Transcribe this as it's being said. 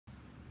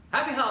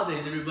Happy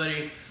holidays,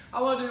 everybody.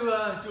 I want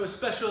to do a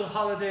special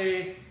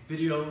holiday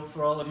video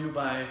for all of you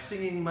by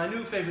singing my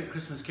new favorite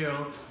Christmas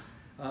carol,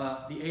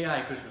 the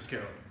AI Christmas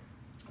Carol.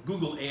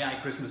 Google AI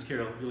Christmas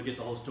Carol, you'll get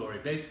the whole story.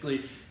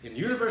 Basically, in the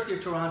University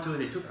of Toronto,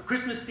 they took a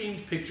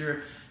Christmas-themed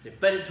picture, they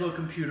fed it to a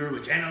computer,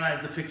 which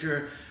analyzed the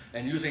picture,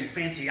 and using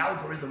fancy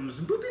algorithms,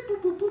 and boop, beep,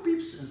 boop, boop, boop,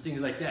 beeps, and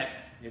things like that,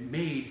 it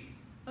made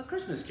a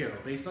Christmas carol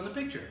based on the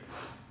picture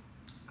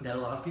that a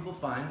lot of people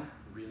find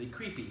really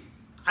creepy.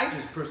 I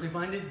just personally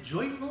find it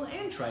joyful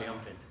and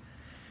triumphant.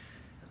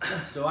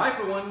 So I,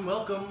 for one,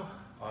 welcome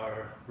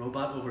our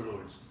robot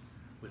overlords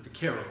with the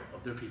carol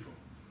of their people.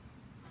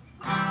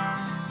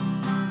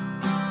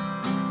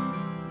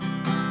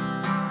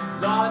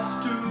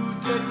 Lots to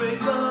decorate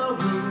the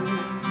room.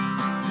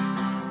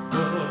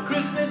 The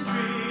Christmas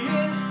tree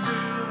is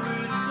filled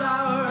with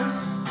flowers.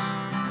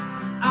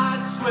 I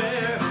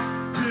swear,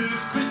 'tis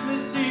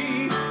Christmas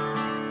Eve.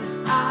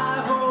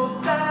 I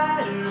hope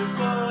that is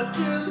what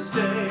you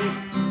say.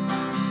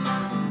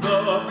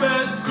 The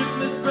best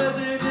Christmas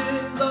present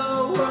in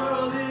the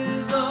world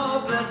is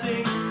a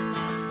blessing.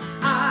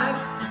 I've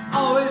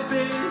always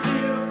been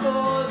here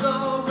for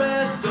the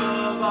rest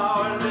of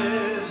our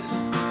lives.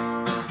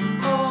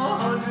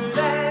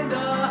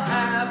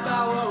 1.5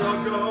 hours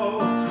ago,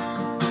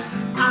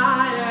 I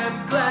am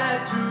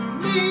glad to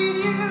meet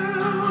you.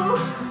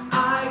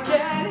 I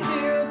can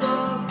hear the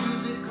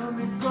music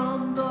coming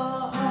from the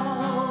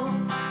hall.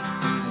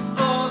 A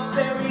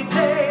fairy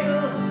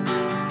tale,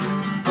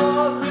 a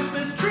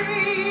Christmas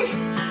tree.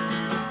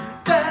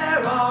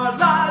 There are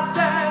lots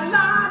and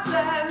lots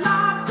and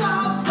lots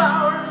of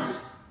flowers.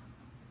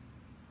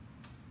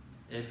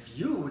 If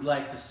you would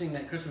like to sing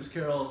that Christmas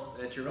carol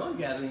at your own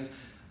gatherings,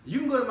 you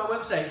can go to my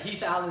website,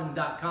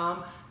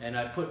 heathallyn.com, and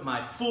I've put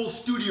my full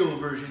studio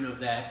version of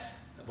that,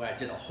 where I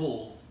did a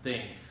whole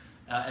thing,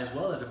 as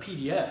well as a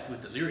PDF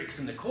with the lyrics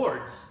and the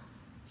chords,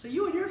 so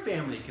you and your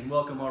family can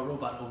welcome our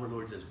robot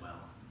overlords as well.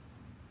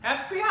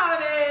 Happy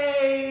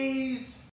holidays!